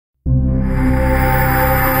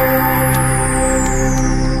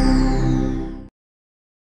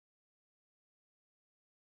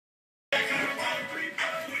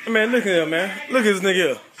man, look at him, man. Look at this nigga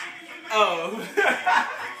here. Oh.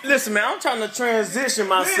 Listen, man, I'm trying to transition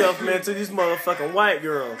myself, man, to these motherfucking white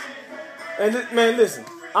girls. And man, listen,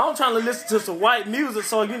 I'm trying to listen to some white music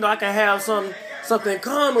so you know I can have something in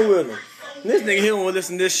common with them. And this nigga here won't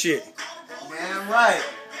listen to this shit. Damn right.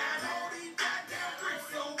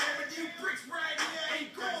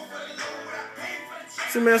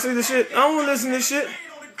 See, man, see this shit? I don't want to listen to this shit.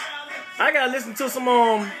 I gotta listen to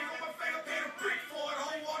some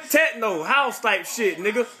techno house type shit,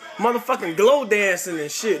 nigga. Motherfucking glow dancing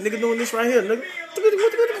and shit. Nigga doing this right here, nigga.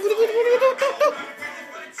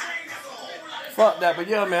 Fuck that, but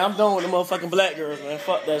yeah, man, I'm done with the motherfucking black girls, man.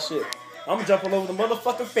 Fuck that shit. I'm jumping over the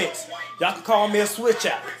motherfucking fence. Y'all can call me a switch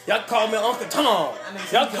out. Y'all can call me Uncle Tom.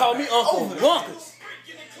 Y'all can call me Uncle Ruckus.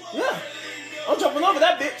 Yeah, I'm jumping over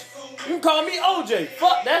that bitch. You can call me OJ.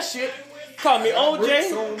 Fuck that shit. Call me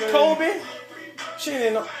OJ, Kobe. Shit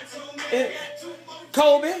ain't no.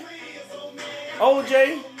 Kobe,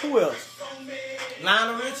 OJ. Who else?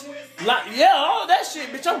 Lionel Richie. Yeah, all that shit,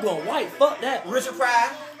 bitch. I'm going white. Fuck that. Richard Pryor.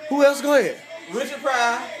 Who else? Go ahead. Richard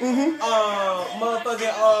Pryor.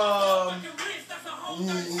 Motherfucking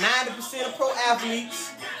 90% of pro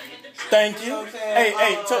athletes. Thank you. You know Hey,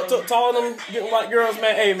 to all them getting white girls,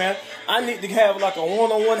 man. Hey, man, I need to have like a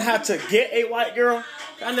one-on-one how to get a white girl.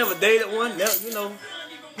 I never dated one. Never, you know.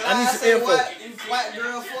 I need some info. White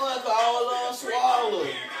girl fun, all of them swallow.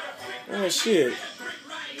 Oh shit.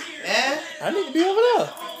 Yeah. I need to be over there.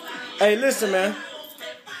 Hey, listen, man.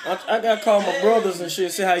 I gotta call my brothers and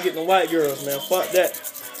shit, see how you get the white girls, man. Fuck that.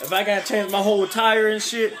 If I gotta change my whole attire and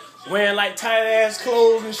shit, wearing like tight ass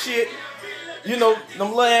clothes and shit, you know, them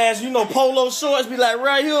little ass, you know, polo shorts be like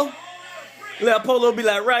right here. Let polo be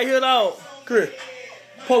like right here, dog. Chris.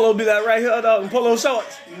 Polo be like right here, dog, and polo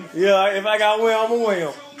shorts. Yeah, if I gotta wear them, I'm gonna wear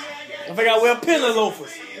them. If I gotta wear penny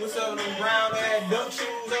loafers. What's up with them brown ass duck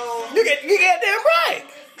shoes on? You get damn right.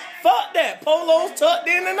 Fuck that. Polos tucked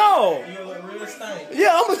in and all. You look real stank.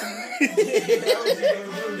 Yeah, I'm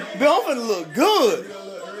finna look good.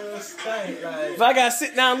 If I gotta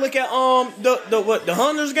sit down and look at the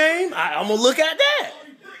Hunters game, I'm gonna look at that.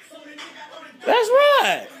 That's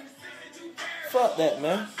right. Fuck that,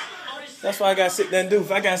 man. That's what I gotta sit there and do.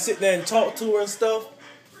 If I gotta sit there and talk to her and stuff,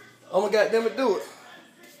 I'm gonna goddamn it do it.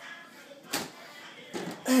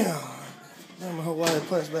 Damn, my whole white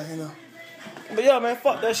punch back here now. But yeah, man,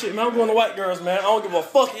 fuck that shit, man. I'm going to white girls, man. I don't give a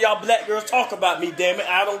fuck if y'all black girls talk about me, damn it.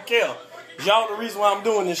 I don't care. Y'all the reason why I'm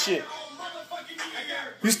doing this shit.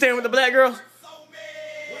 You staying with the black girls?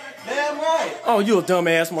 Damn right. Oh, you a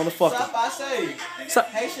dumbass motherfucker. Stop, I say.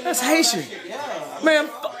 Haitian. That's Haitian. Yeah. Man,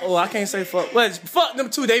 I can't say fuck. Well, fuck them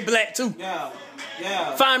too. They black too. Yeah.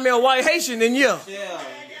 Yeah. Find me a white Haitian, then yeah. Yeah.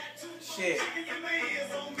 Shit.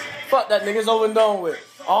 Fuck that, nigga's over and done with.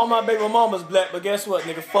 All my baby mama's black, but guess what,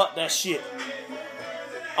 nigga? Fuck that shit.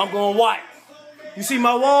 I'm going white. You see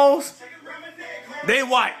my walls? They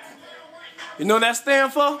white. You know what that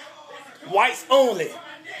stand for? Whites only.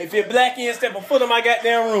 If you're black, you ain't step a foot in my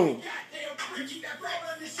goddamn room.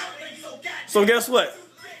 So guess what?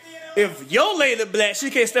 If your lady black, she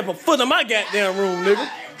can't step a foot in my goddamn room, nigga.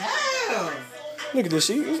 Damn. Look at this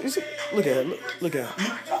shit. Look at it. Look at it.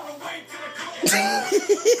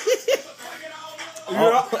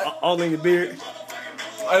 All in your beard.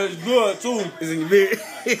 It's good too. It's in your beard.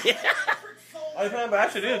 But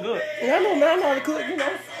that shit is good. Yeah, I know, man. I know how to cook, you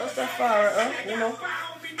know. That's that fire right there, you know.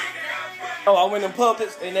 Oh, I went in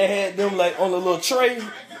Publix and they had them like on a little tray.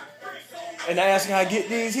 And I asked him how I get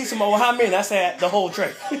these. He said, well, how many? I said, the whole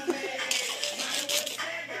tray.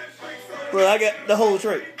 Well, I got the whole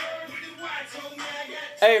tray.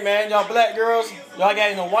 Hey, man, y'all black girls, y'all got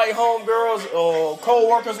any white home girls or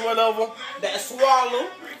co-workers, whatever. That swallow.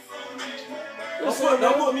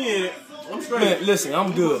 Don't put me in it. I'm straight. Man, listen,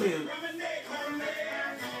 I'm good.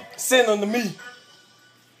 Send them to me.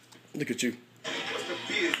 Look at you.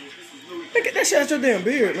 Look at that shit out your damn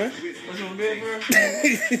beard, man. What's your beard, bro?